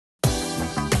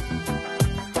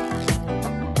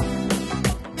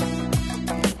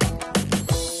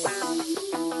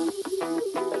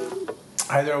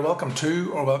Hi there, welcome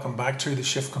to or welcome back to the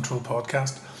Shift Control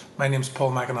podcast. My name's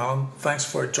Paul McAnallen. Thanks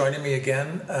for joining me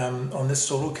again on this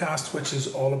solo cast, which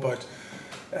is all about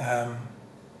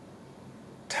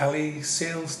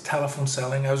telesales, telephone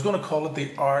selling. I was going to call it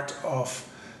the art of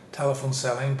telephone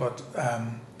selling, but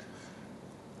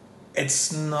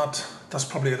it's not. That's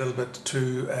probably a little bit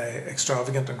too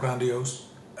extravagant and grandiose,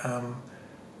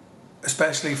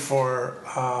 especially for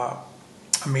a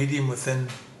medium within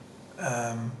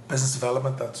business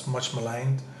development that's much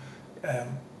maligned.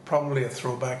 Probably a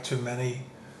throwback to many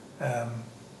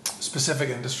specific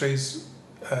industries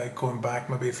going back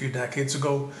maybe a few decades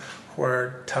ago,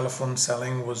 where telephone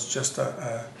selling was just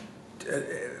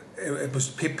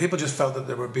people just felt that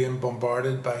they were being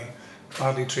bombarded by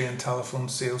badly trained telephone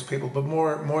salespeople. But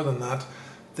more than that,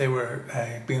 they were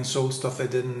being sold stuff they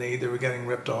didn't need. They were getting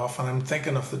ripped off, and I'm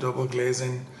thinking of the double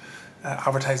glazing.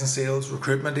 Advertising, sales,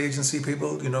 recruitment agency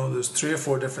people. You know, there's 3 or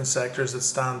 4 different sectors that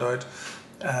stand out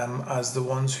as the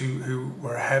ones who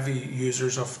were heavy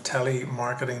users of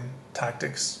telemarketing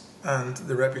tactics, and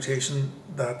the reputation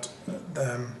that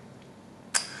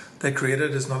they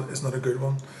created is not a good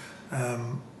one.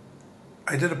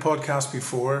 I did a podcast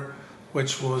before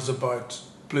which was about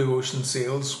blue ocean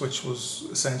sales, which was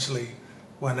essentially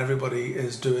when everybody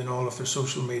is doing all of their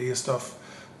social media stuff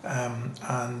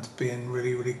and being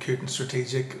really cute and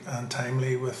strategic and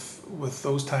timely with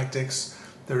those tactics.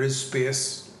 There is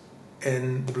space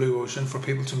in the blue ocean for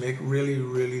people to make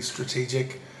really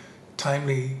strategic,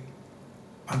 timely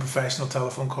and professional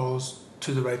telephone calls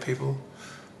to the right people.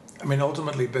 I mean,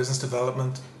 ultimately business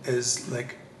development is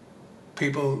like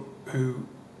people who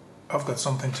have got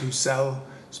something to sell,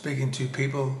 speaking to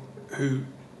people who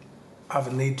have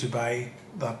a need to buy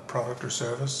that product or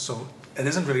service. So it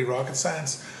isn't really rocket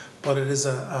science, but it is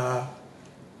it's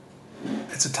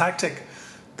a tactic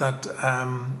that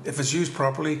if it's used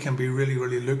properly can be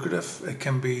really lucrative. It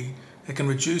can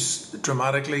reduce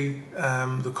dramatically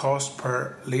the cost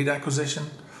per lead acquisition.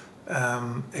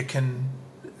 It can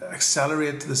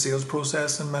accelerate the sales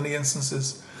process in many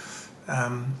instances.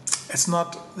 It's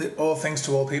not all things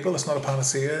to all people. It's not a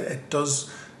panacea. It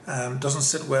doesn't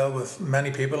sit well with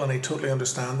many people, and I totally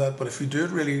understand that. But if you do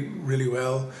it really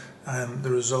well, the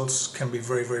results can be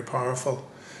very powerful.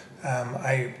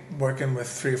 I working with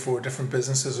 3 or 4 different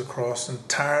businesses across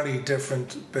entirely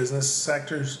different business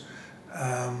sectors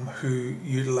who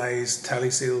utilize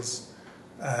telesales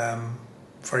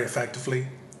very effectively.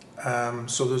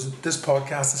 So this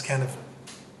podcast is kind of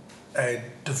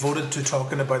devoted to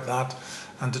talking about that,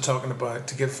 and trying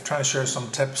to share some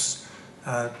tips,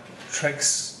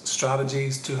 tricks,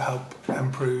 strategies to help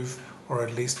improve or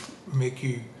at least make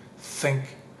you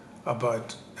think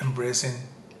about embracing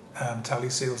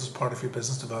telesales as part of your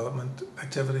business development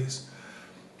activities.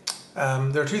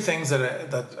 There are 2 things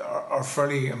that are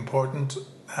fairly important,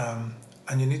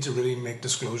 and you need to really make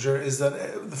disclosure. Is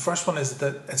that the first one is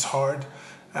that it's hard.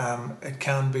 It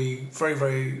can be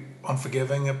very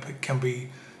unforgiving.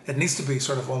 It needs to be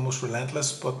sort of almost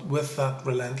relentless, but with that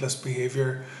relentless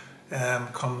behaviour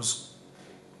comes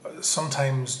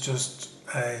sometimes just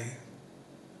a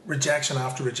rejection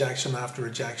after rejection after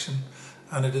rejection,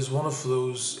 and it is one of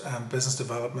those business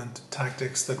development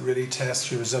tactics that really tests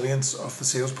the resilience of the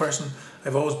salesperson.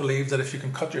 I've always believed that if you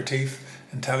can cut your teeth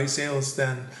in telesales,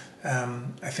 then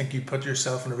I think you put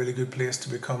yourself in a really good place to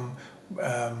become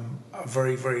a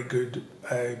very good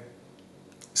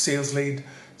sales lead,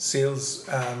 sales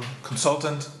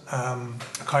consultant,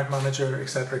 account manager,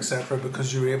 etc.,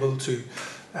 because you're able to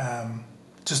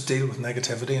just deal with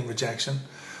negativity and rejection.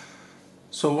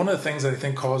 So one of the things that I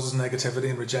think causes negativity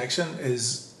and rejection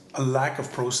is a lack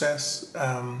of process.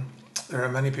 There are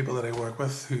many people that I work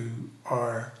with who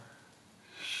are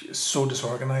so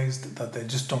disorganized that they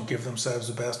just don't give themselves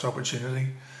the best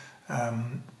opportunity.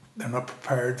 They're not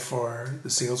prepared for the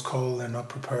sales call. They're not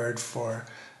prepared for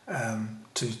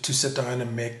to sit down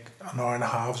and make an hour and a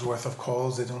half's worth of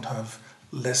calls. They don't have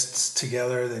lists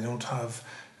together. They don't have.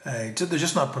 They're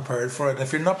just not prepared for it.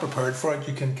 If you're not prepared for it,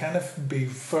 you can kind of be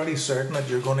fairly certain that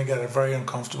you're going to get a very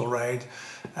uncomfortable ride,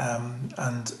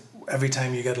 and every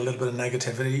time you get a little bit of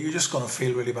negativity, you're just going to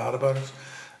feel really bad about it.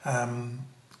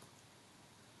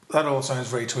 That all sounds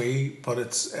very twee, but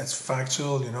it's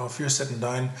factual. You know, if you're sitting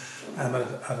down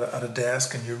at a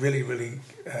desk and you're really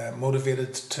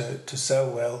motivated to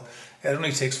sell well, it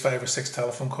only takes 5 or 6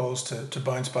 telephone calls to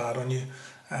bounce bad on you,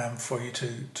 for you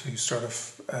to sort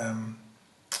of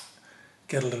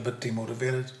get a little bit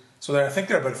demotivated. So I think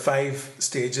there are about 5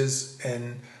 stages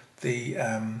in the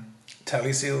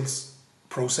telesales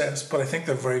process, but I think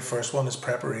the very first one is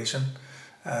preparation.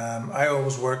 I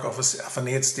always work off an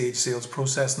 8-stage sales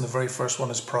process, and the very first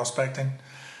one is prospecting.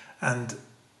 And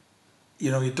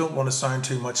you don't want to sound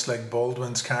too much like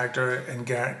Baldwin's character in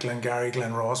Glengarry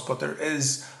Glen Ross, but there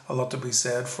is a lot to be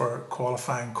said for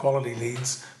qualifying quality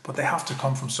leads, but they have to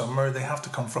come from somewhere. They have to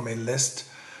come from a list.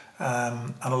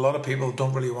 And a lot of people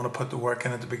don't really want to put the work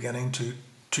in at the beginning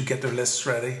to get their lists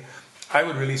ready. I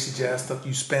would really suggest that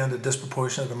you spend a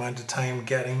disproportionate amount of time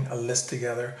getting a list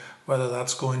together, whether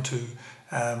that's going to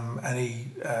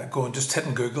just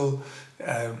hitting Google,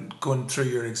 going through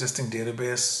your existing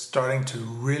database, starting to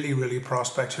really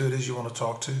prospect who it is you want to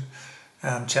talk to.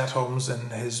 Chet Holmes, in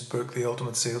his book The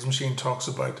Ultimate Sales Machine, talks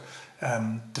about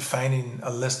defining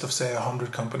a list of, say,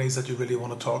 100 companies that you really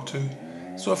want to talk to.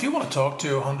 So if you want to talk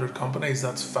to 100 companies,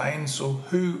 that's fine. So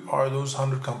who are those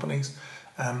 100 companies?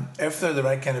 If they're the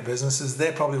right kind of businesses,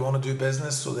 they probably want to do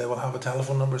business, so they will have a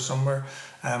telephone number somewhere.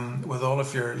 With all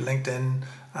of your LinkedIn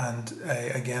and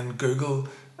again Google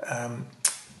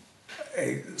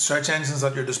search engines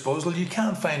at your disposal, you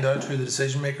can find out who the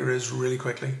decision maker is really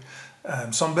quickly.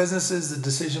 Some businesses, the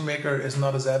decision maker is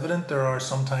not as evident. There are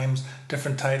sometimes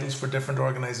different titles for different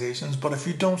organizations, but if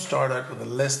you don't start out with a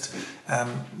list,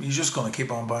 you're just going to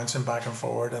keep on bouncing back and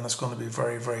forward, and it's going to be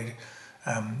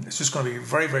it's just going to be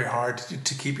very hard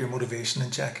to keep your motivation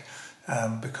in check,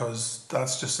 because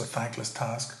that's just a thankless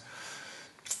task.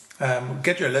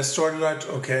 Get your list sorted out.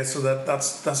 Okay, so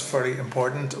that's fairly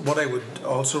important. What I would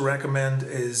also recommend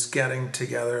is getting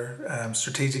together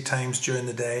strategic times during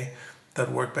the day that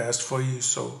work best for you.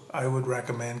 So I would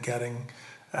recommend doing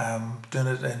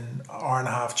it in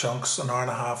hour-and-a-half chunks, an hour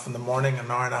and a half in the morning, an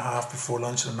hour and a half before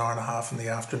lunch, and an hour and a half in the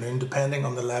afternoon, depending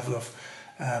on the level of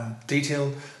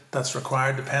detail that's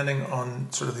required, depending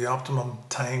on sort of the optimum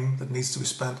time that needs to be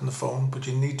spent on the phone. But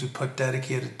you need to put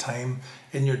dedicated time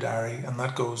in your diary, and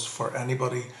that goes for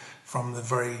anybody from the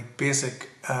very basic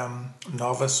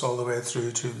novice all the way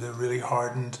through to the really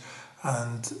hardened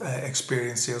and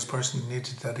experienced salesperson. You need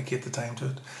to dedicate the time to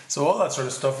it. So all that sort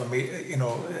of stuff,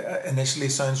 initially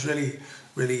sounds really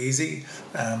easy.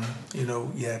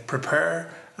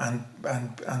 Prepare and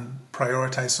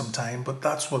prioritize some time, but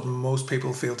that's what most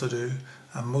people fail to do.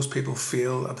 And most people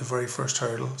fail at the very first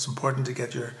hurdle. It's important to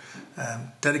get your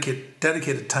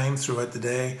dedicated time throughout the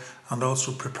day, and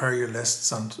also prepare your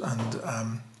lists and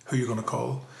who you're going to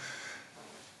call.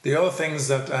 The other things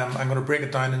that I'm going to break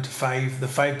it down into the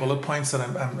five bullet points that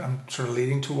I'm sort of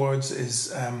leading towards is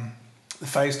the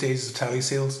 5 stages of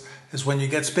telesales. Is when you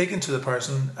get speaking to the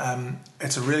person,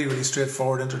 it's a really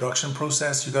straightforward introduction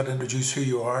process. You've got to introduce who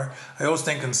you are. I always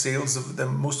think in sales the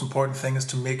most important thing is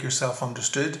to make yourself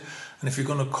understood. And if you're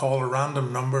going to call a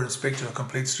random number and speak to a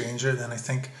complete stranger, then I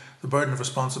think the burden of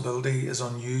responsibility is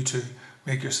on you to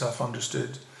make yourself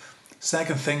understood.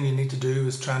 Second thing you need to do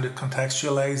is trying to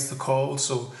contextualize the call.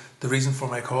 So the reason for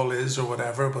my call is, or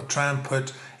whatever, but try and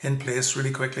put in place really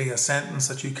quickly a sentence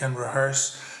that you can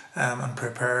rehearse and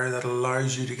prepare, that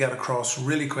allows you to get across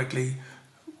really quickly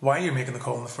why you're making the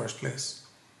call in the first place.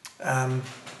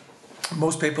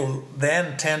 Most people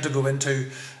then tend to go into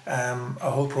a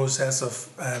whole process of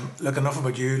look, enough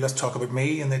about you, let's talk about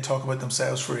me, and they talk about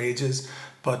themselves for ages.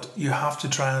 But you have to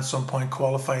try and at some point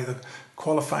qualify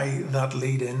that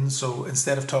lead in. So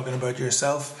instead of talking about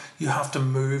yourself, you have to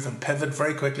move and pivot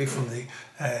very quickly from the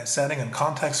setting and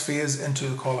context phase into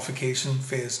the qualification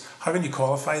phase. How can you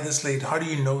qualify this lead? How do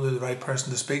you know they're the right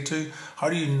person to speak to? How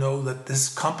do you know that this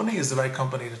company is the right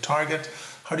company to target?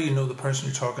 How do you know the person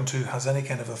you're talking to has any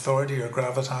kind of authority or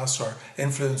gravitas or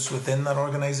influence within that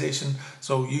organisation?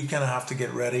 So you kind of have to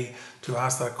get ready to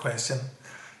ask that question.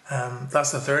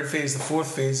 That's the third phase. The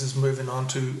fourth phase is moving on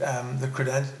to the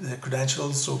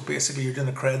credentials. So basically you're doing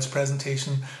a creds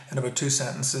presentation in about 2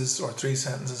 sentences or 3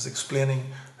 sentences, explaining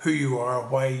who you are,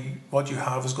 why what you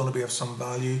have is going to be of some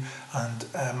value, and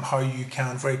how you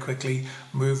can very quickly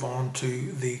move on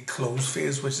to the close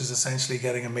phase, which is essentially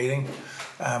getting a meeting.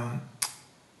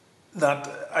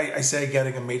 That I say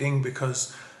getting a meeting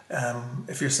because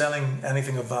if you're selling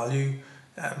anything of value,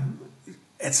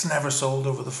 it's never sold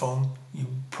over the phone. You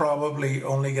probably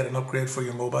only get an upgrade for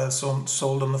your mobile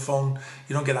sold on the phone.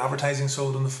 You don't get advertising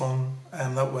sold on the phone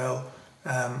that well.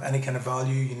 Any kind of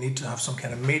value, you need to have some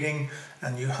kind of meeting,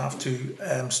 and you have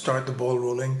to start the ball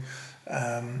rolling.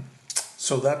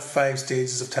 So that 5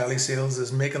 stages of telesales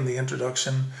is making the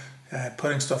introduction,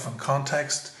 putting stuff in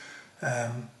context.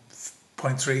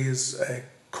 Point 3 is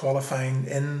qualifying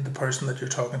in the person that you're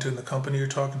talking to and the company you're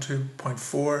talking to. Point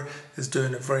 4 is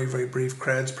doing a very brief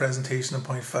creds presentation, and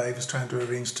point 5 is trying to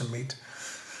arrange to meet.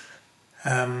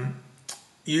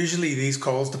 Usually these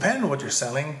calls, depending on what you're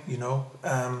selling,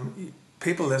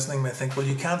 people listening may think, well,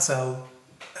 you can't sell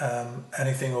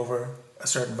anything over a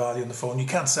certain value on the phone. You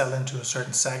can't sell into a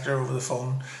certain sector over the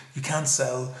phone. You can't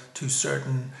sell to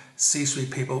certain C-suite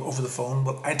people over the phone.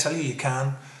 But I tell you, you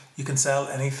can. You can sell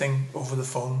anything over the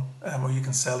phone, or you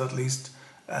can sell at least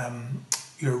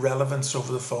your relevance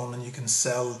over the phone, and you can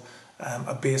sell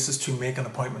a basis to make an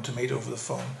appointment to meet over the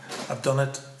phone. I've done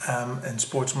it in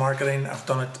sports marketing, I've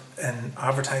done it in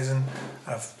advertising,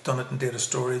 I've done it in data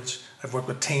storage. I've worked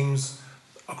with teams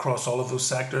across all of those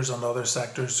sectors and other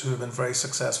sectors who have been very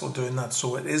successful doing that.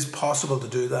 So it is possible to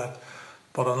do that.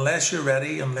 But unless you're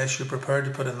ready, unless you're prepared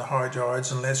to put in the hard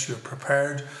yards, unless you're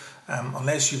prepared,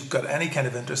 unless you've got any kind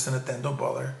of interest in it, then don't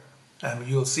bother.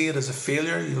 You'll see it as a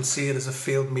failure, you'll see it as a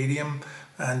failed medium,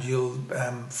 and you'll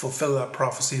fulfill that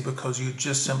prophecy because you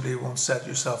just simply won't set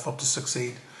yourself up to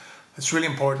succeed. It's really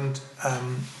important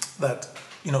that,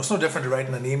 it's no different to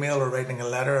writing an email or writing a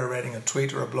letter or writing a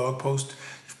tweet or a blog post.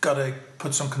 You've got to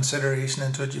put some consideration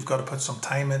into it, you've got to put some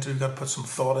time into it, you've got to put some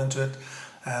thought into it.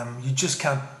 You just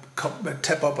can't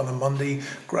tip up on a Monday,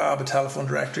 grab a telephone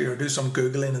directory or do some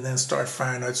Googling and then start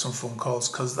firing out some phone calls,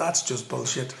 because that's just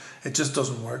bullshit. It just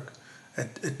doesn't work.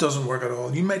 It doesn't work at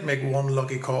all. You might make one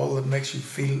lucky call that makes you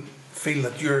feel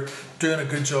that you're doing a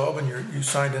good job and you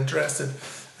sound interested,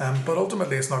 but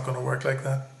ultimately it's not going to work like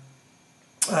that.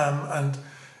 And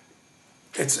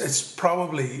it's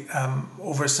probably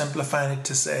oversimplifying it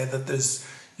to say that there's,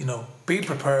 be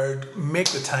prepared,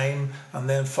 make the time, and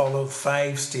then follow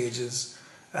 5 stages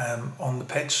on the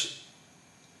pitch.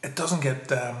 It doesn't get.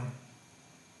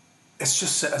 It's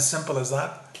just as simple as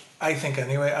that. I think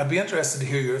anyway. I'd be interested to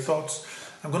hear your thoughts.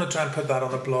 I'm going to try and put that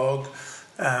on the blog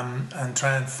and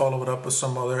try and follow it up with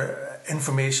some other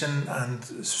information and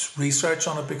research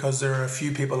on it, because there are a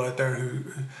few people out there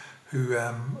who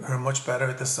are much better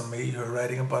at this than me, who are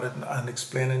writing about it and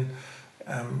explaining,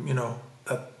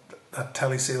 that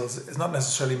telesales is not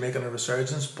necessarily making a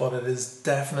resurgence, but it is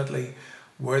definitely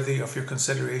worthy of your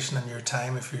consideration and your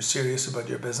time if you're serious about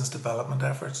your business development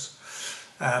efforts.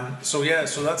 So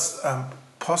that's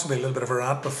possibly a little bit of a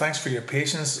rant, but thanks for your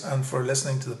patience and for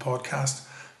listening to the podcast.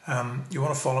 You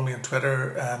want to follow me on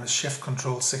Twitter,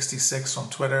 ShiftControl66 on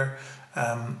Twitter.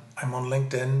 I'm on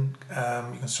LinkedIn.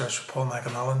 You can search for Paul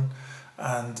McAnallen,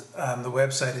 and the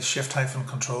website is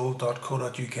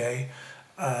shift-control.co.uk.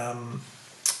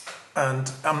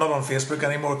 And I'm not on Facebook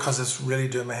anymore because it's really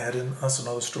doing my head in. That's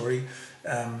another story.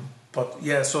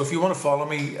 So if you want to follow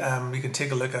me, you can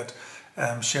take a look at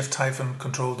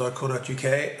shift-control.co.uk,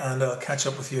 and I'll catch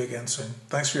up with you again soon.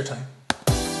 Thanks for your time.